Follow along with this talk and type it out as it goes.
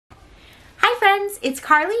friends, it's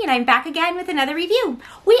Carly and I'm back again with another review.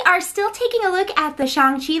 We are still taking a look at the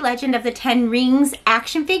Shang-Chi Legend of the Ten Rings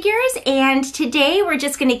action figures, and today we're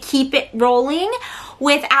just going to keep it rolling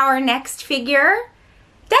with our next figure,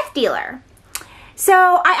 Death Dealer.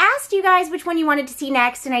 So I asked you guys which one you wanted to see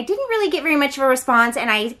next, and I didn't really get very much of a response,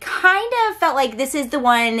 and I kind of felt like this is the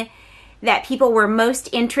one that people were most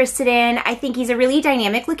interested in. I think he's a really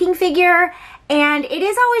dynamic looking figure, and it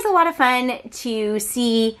is always a lot of fun to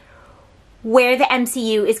see where the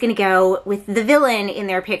MCU is going to go with the villain in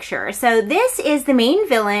their picture. So this is the main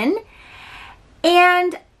villain,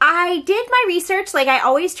 and I did my research like I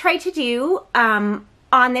always try to do on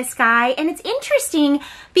this guy, and it's interesting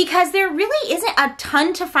because there really isn't a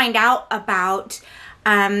ton to find out about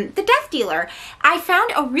the Death Dealer. I found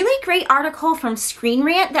a really great article from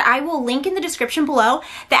Rant that I will link in the description below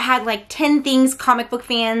that had like 10 things comic book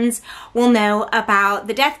fans will know about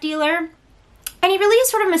the Death Dealer. And he really is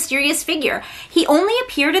sort of a mysterious figure. He only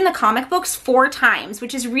appeared in the comic books 4 times,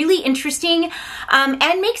 which is really interesting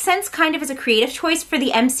and makes sense kind of as a creative choice for the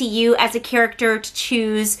MCU as a character to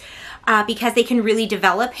choose because they can really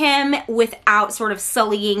develop him without sort of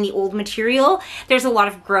sullying the old material. There's a lot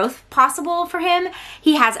of growth possible for him.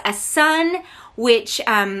 He has a son, which,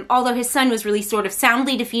 although his son was really sort of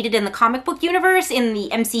soundly defeated in the comic book universe, in the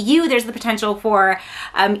MCU, there's the potential for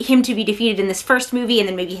him to be defeated in this first movie and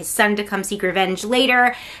then maybe his son to come seek revenge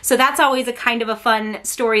later. So that's always a kind of a fun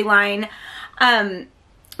storyline.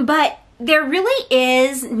 But there really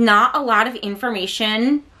is not a lot of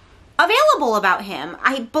information available about him.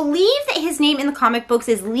 I believe that his name in the comic books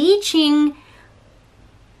is Li Ching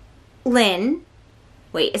Lin.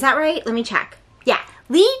 Wait, is that right? Let me check. Yeah,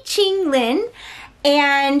 Li Ching Lin,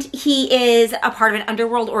 and he is a part of an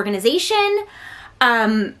underworld organization.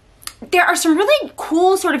 There are some really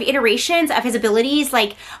cool sort of iterations of his abilities.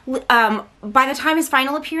 Like, by the time his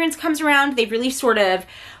final appearance comes around, they've really sort of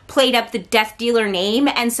played up the Death Dealer name,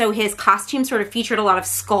 and so his costume sort of featured a lot of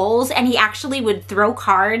skulls, and he actually would throw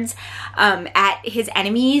cards at his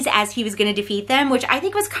enemies as he was going to defeat them, which I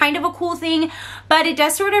think was kind of a cool thing, but it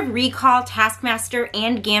does sort of recall Taskmaster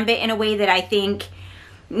and Gambit in a way that I think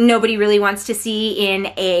nobody really wants to see in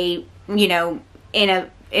a, you know,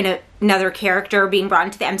 another character being brought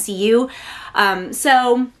into the MCU.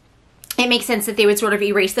 So it makes sense that they would sort of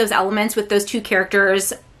erase those elements with those 2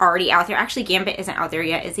 characters already out there. Actually, Gambit isn't out there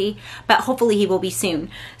yet, is he? But hopefully he will be soon.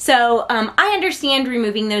 So I understand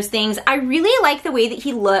removing those things. I really like the way that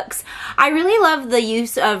he looks. I really love the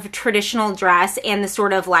use of traditional dress and the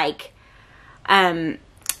sort of like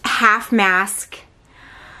half mask.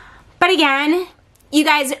 But again, you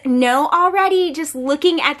guys know already, just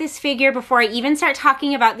looking at this figure before I even start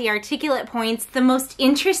talking about the articulate points, the most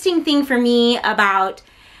interesting thing for me about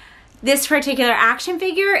this particular action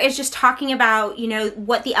figure is just talking about, you know,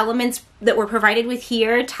 what the elements that we're provided with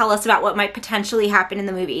here tell us about what might potentially happen in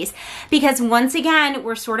the movies. Because once again,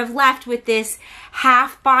 we're sort of left with this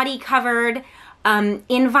half body covered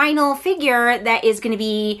in vinyl figure that is going to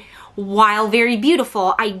be, while very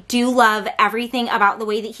beautiful, I do love everything about the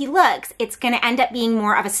way that he looks. It's going to end up being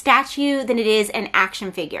more of a statue than it is an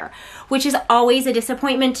action figure, which is always a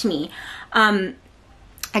disappointment to me.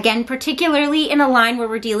 Again, particularly in a line where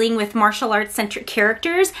we're dealing with martial arts centric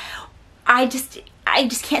characters, I just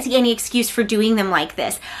can't see any excuse for doing them like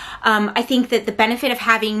this. I think that the benefit of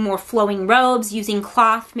having more flowing robes, using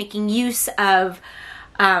cloth, making use of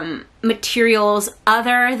materials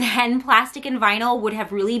other than plastic and vinyl would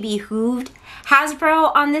have really behooved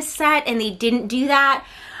Hasbro on this set, and they didn't do that.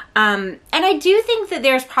 And I do think that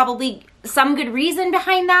there's probably some good reason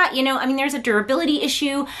behind that. You know, I mean, there's a durability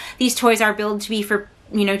issue. These toys are billed to be for,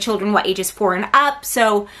 you know, children, what, ages 4 and up,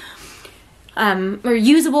 so or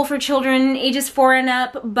usable for children ages 4 and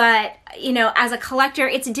up. But, you know, as a collector,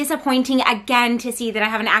 it's disappointing again to see that I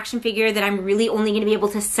have an action figure that I'm really only going to be able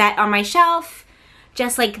to set on my shelf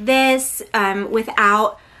just like this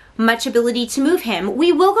without much ability to move him.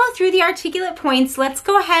 We will go through the articulate points. Let's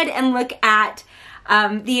go ahead and look at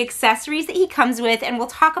the accessories that he comes with, and we'll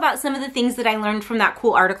talk about some of the things that I learned from that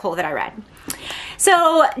cool article that I read.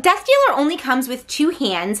 So Death Dealer only comes with 2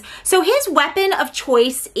 hands. So his weapon of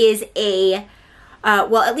choice is a,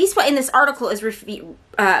 well, at least what in this article is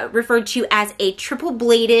referred to as a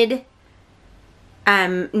triple-bladed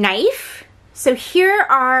knife. So here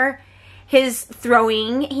are his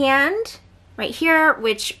throwing hand right here,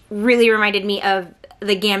 which really reminded me of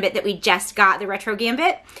the Gambit that we just got, the retro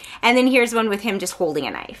Gambit. And then here's one with him just holding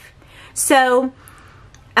a knife. So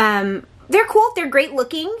they're cool, they're great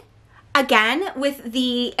looking. Again, with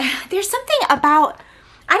the, there's something about,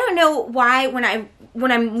 I don't know why when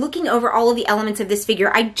I'm looking over all of the elements of this figure,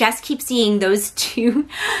 I just keep seeing those two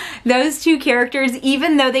those two characters,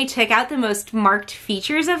 even though they took out the most marked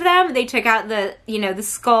features of them, they took out the, you know, the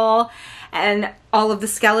skull and all of the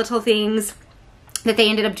skeletal things that they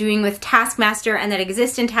ended up doing with Taskmaster and that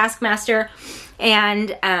exist in Taskmaster.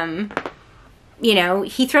 And, you know,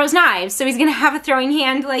 he throws knives, so he's gonna have a throwing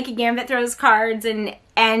hand like Gambit throws cards,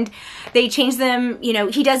 and they changed them, you know,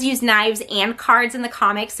 he does use knives and cards in the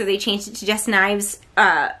comics, so they changed it to just knives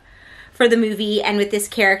for the movie. And with this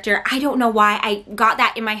character, I don't know why I got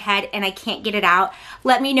that in my head and I can't get it out.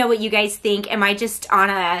 Let me know what you guys think. Am I just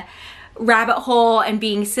on a rabbit hole and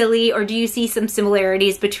being silly, or do you see some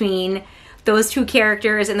similarities between those two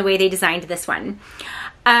characters and the way they designed this one?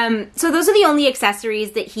 So those are the only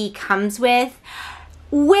accessories that he comes with.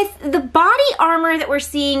 With the body armor that we're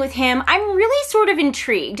seeing with him, I'm really sort of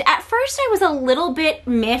intrigued. At first I was a little bit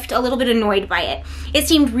miffed, a little bit annoyed by it. It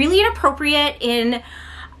seemed really inappropriate in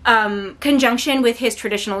conjunction with his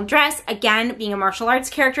traditional dress. Again, being a martial arts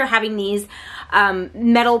character, having these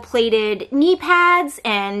metal plated knee pads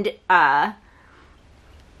and,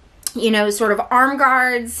 you know, sort of arm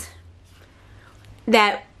guards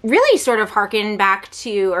that really sort of harken back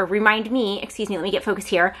to, or remind me, excuse me, let me get focus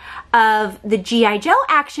here, of the G.I. Joe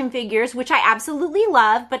action figures, which I absolutely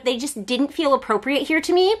love, but they just didn't feel appropriate here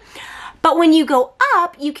to me. But when you go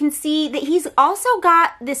up, you can see that he's also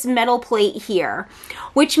got this metal plate here,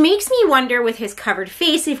 which makes me wonder with his covered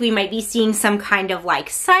face if we might be seeing some kind of like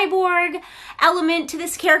cyborg element to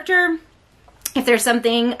this character. If there's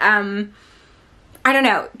something, I don't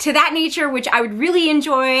know, to that nature, which I would really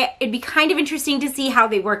enjoy. It'd be kind of interesting to see how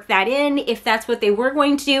they work that in, if that's what they were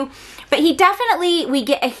going to do. But he definitely, we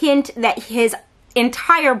get a hint that his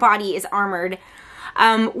entire body is armored,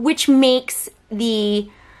 which makes the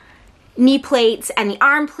knee plates and the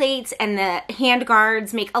arm plates and the hand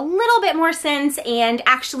guards make a little bit more sense and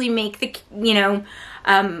actually make the, you know,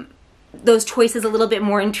 those choices a little bit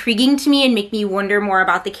more intriguing to me and make me wonder more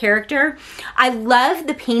about the character. I love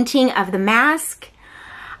the painting of the mask.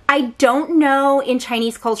 I don't know in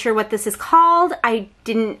Chinese culture what this is called. I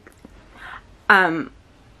didn't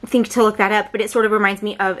think to look that up, but it sort of reminds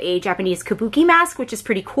me of a Japanese kabuki mask, which is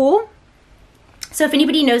pretty cool. So if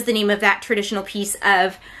anybody knows the name of that traditional piece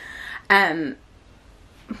of, I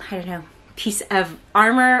don't know, piece of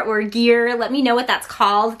armor or gear, let me know what that's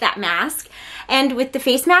called, that mask. And with the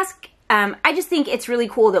face mask, I just think it's really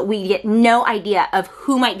cool that we get no idea of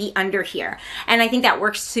who might be under here. And I think that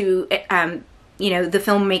works to, you know, the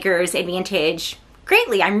filmmaker's advantage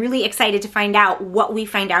greatly. I'm really excited to find out what we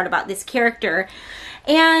find out about this character.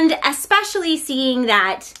 And especially seeing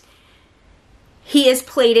that he is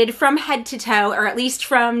plated from head to toe, or at least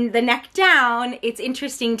from the neck down, it's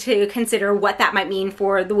interesting to consider what that might mean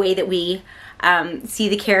for the way that we see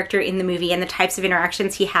the character in the movie and the types of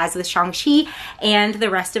interactions he has with Shang-Chi and the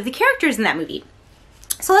rest of the characters in that movie.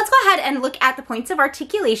 So let's go ahead and look at the points of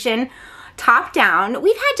articulation top down.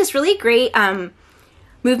 We've had just really great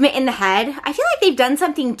movement in the head. I feel like they've done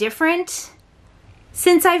something different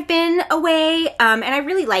since I've been away, and I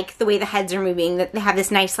really like the way the heads are moving. They have this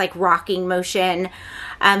nice like rocking motion.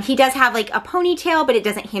 He does have like a ponytail, but it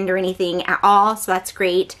doesn't hinder anything at all, so that's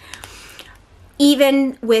great.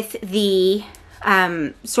 Even with the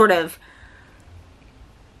sort of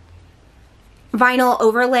vinyl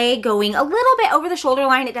overlay going a little bit over the shoulder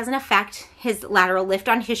line, it doesn't affect his lateral lift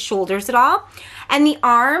on his shoulders at all. And the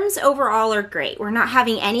arms overall are great. We're not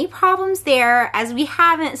having any problems there, as we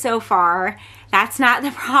haven't so far. That's not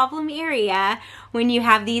the problem area when you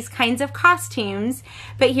have these kinds of costumes.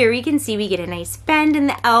 But here we can see we get a nice bend in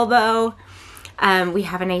the elbow. We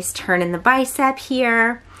have a nice turn in the bicep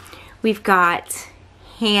here. We've got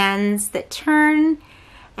hands that turn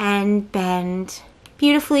and bend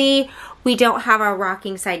beautifully. We don't have a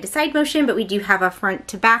rocking side to side motion, but we do have a front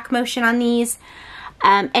to back motion on these.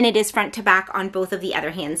 And it is front to back on both of the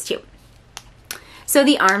other hands too. So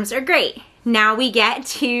the arms are great. Now we get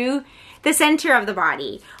to the center of the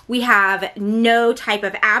body. We have no type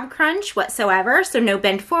of ab crunch whatsoever, so no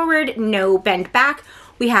bend forward, no bend back.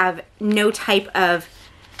 We have no type of,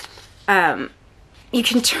 you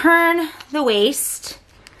can turn the waist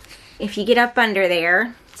if you get up under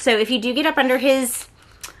there. So if you do get up under his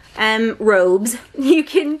robes, you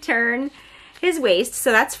can turn his waist,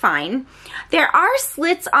 so that's fine. There are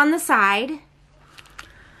slits on the side,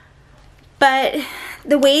 but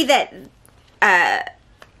the way that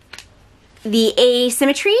the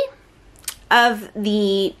asymmetry of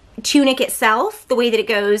the tunic itself, the way that it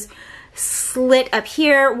goes slit up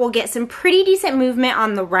here, we'll get some pretty decent movement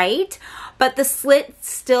on the right, but the slit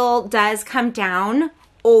still does come down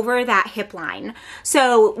over that hip line.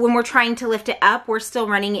 So when we're trying to lift it up, we're still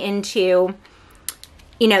running into,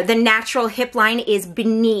 you know, the natural hip line is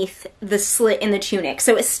beneath the slit in the tunic,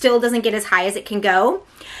 so it still doesn't get as high as it can go.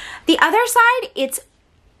 The other side, it's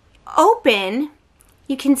open.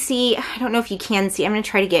 You can see, I don't know if you can see, I'm gonna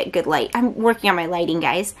try to get good light. I'm working on my lighting,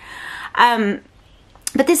 guys.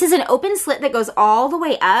 But this is an open slit that goes all the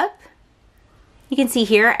way up. You can see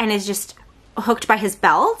here, and is just hooked by his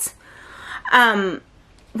belt,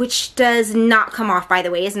 which does not come off, by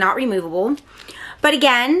the way, is not removable. But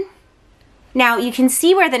again, now you can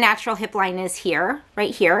see where the natural hip line is here,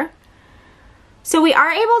 right here. So we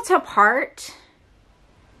are able to part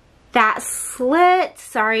that slit.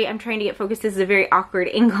 Sorry, I'm trying to get focused. This is a very awkward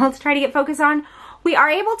angle to try to get focus on. We are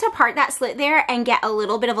able to part that slit there and get a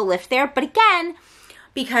little bit of a lift there. But again,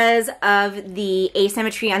 because of the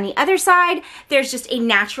asymmetry on the other side, there's just a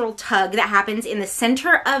natural tug that happens in the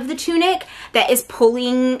center of the tunic that is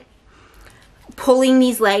pulling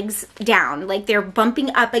these legs down. Like they're bumping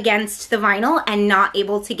up against the vinyl and not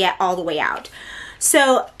able to get all the way out.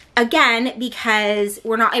 So again, because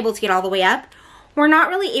we're not able to get all the way up, we're not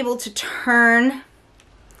really able to turn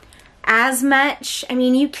as much. I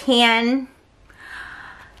mean, you can,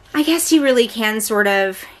 I guess you really can sort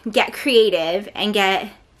of get creative and get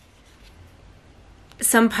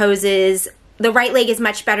some poses. The right leg is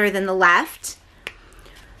much better than the left.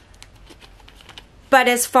 But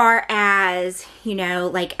as far as, you know,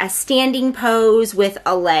 like a standing pose with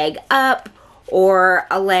a leg up or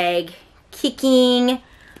a leg kicking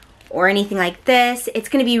or anything like this, it's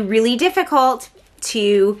going to be really difficult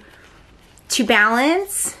to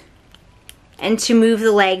balance and to move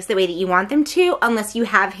the legs the way that you want them to, unless you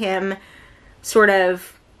have him sort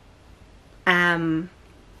of, I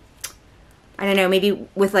don't know, maybe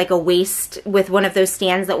with like a waist, with one of those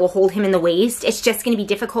stands that will hold him in the waist. It's just going to be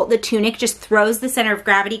difficult. The tunic just throws the center of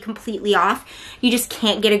gravity completely off. You just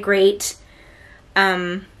can't get a great,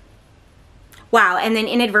 wow. And then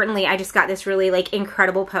inadvertently, I just got this really like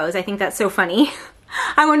incredible pose. I think that's so funny.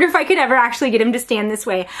 I wonder if I could ever actually get him to stand this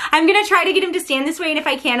way. I'm going to try to get him to stand this way, and if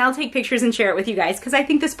I can, I'll take pictures and share it with you guys, because I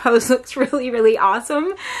think this pose looks really, really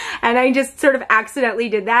awesome. And I just sort of accidentally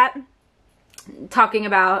did that, talking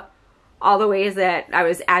about all the ways that I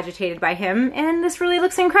was agitated by him, and this really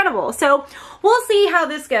looks incredible. So we'll see how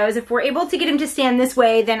this goes. If we're able to get him to stand this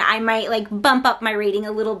way, then I might like bump up my rating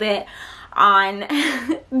a little bit on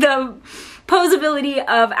the posability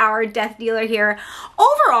of our death dealer here.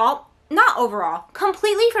 Overall, not overall,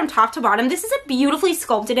 completely from top to bottom, this is a beautifully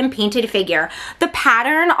sculpted and painted figure. The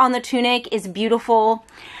pattern on the tunic is beautiful.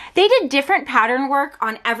 They did different pattern work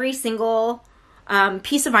on every single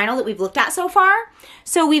piece of vinyl that we've looked at so far.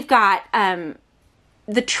 So we've got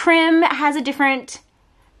the trim has a different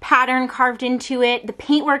pattern carved into it. The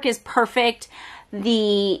paintwork is perfect.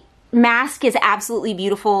 The mask is absolutely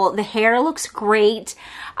beautiful. The hair looks great.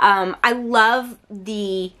 I love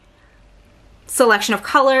the selection of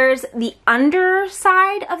colors. The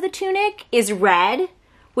underside of the tunic is red,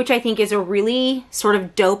 which I think is a really sort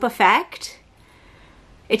of dope effect.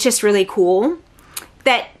 It's just really cool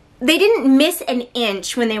that they didn't miss an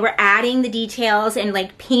inch when they were adding the details and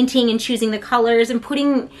like painting and choosing the colors and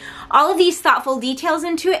putting all of these thoughtful details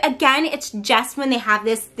into it. Again, it's just when they have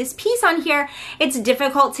this piece on here, it's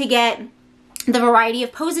difficult to get the variety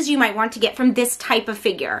of poses you might want to get from this type of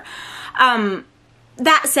figure.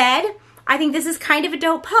 That said, I think this is kind of a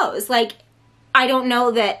dope pose. Like, I don't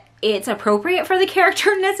know that it's appropriate for the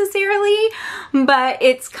character necessarily, but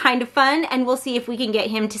it's kind of fun, and we'll see if we can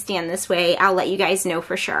get him to stand this way. I'll let you guys know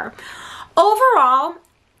for sure. Overall,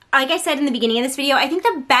 like I said in the beginning of this video, I think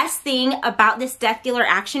the best thing about this Death Dealer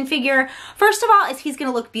action figure, first of all, is he's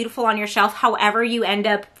gonna look beautiful on your shelf however you end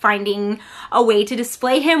up finding a way to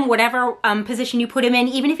display him, whatever position you put him in.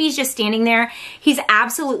 Even if he's just standing there, he's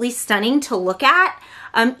absolutely stunning to look at.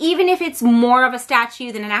 Even if it's more of a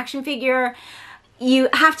statue than an action figure, you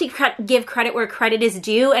have to give credit where credit is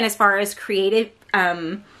due, and as far as creative,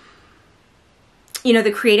 you know,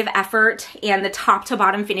 the creative effort and the top to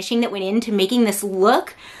bottom finishing that went into making this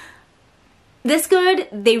look this good,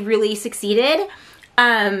 they really succeeded.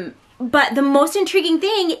 But the most intriguing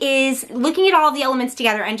thing is looking at all of the elements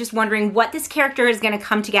together and just wondering what this character is going to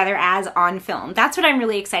come together as on film. That's what I'm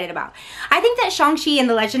really excited about. I think that Shang-Chi and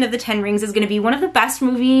The Legend of the Ten Rings is going to be one of the best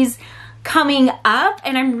movies coming up,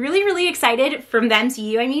 and I'm really, really excited from the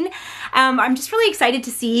MCU. I mean, I'm just really excited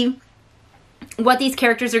to see what these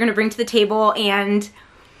characters are going to bring to the table, and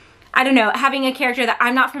I don't know, having a character that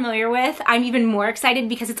I'm not familiar with, I'm even more excited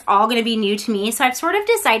because it's all going to be new to me. So I've sort of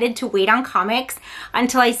decided to wait on comics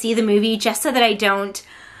until I see the movie, just so that I don't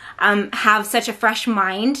have such a fresh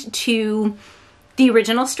mind to the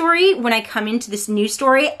original story when I come into this new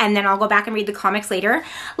story, and then I'll go back and read the comics later.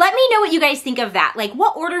 Let me know what you guys think of that. Like,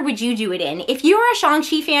 what order would you do it in? If you're a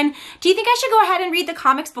Shang-Chi fan, do you think I should go ahead and read the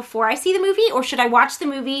comics before I see the movie, or should I watch the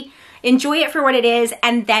movie, enjoy it for what it is,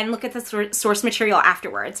 and then look at the source material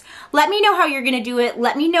afterwards? Let me know how you're gonna do it.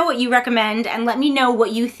 Let me know what you recommend, and let me know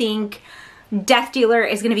what you think Death Dealer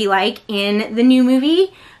is gonna be like in the new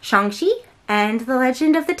movie, Shang-Chi and The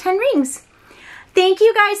Legend of the Ten Rings. Thank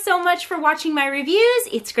you guys so much for watching my reviews.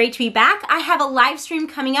 It's great to be back. I have a live stream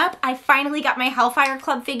coming up. I finally got my Hellfire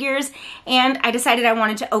Club figures, and I decided I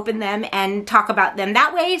wanted to open them and talk about them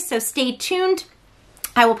that way, so stay tuned.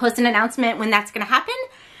 I will post an announcement when that's gonna happen,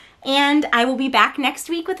 and I will be back next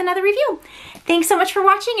week with another review. Thanks so much for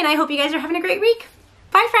watching, and I hope you guys are having a great week.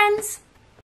 Bye, friends.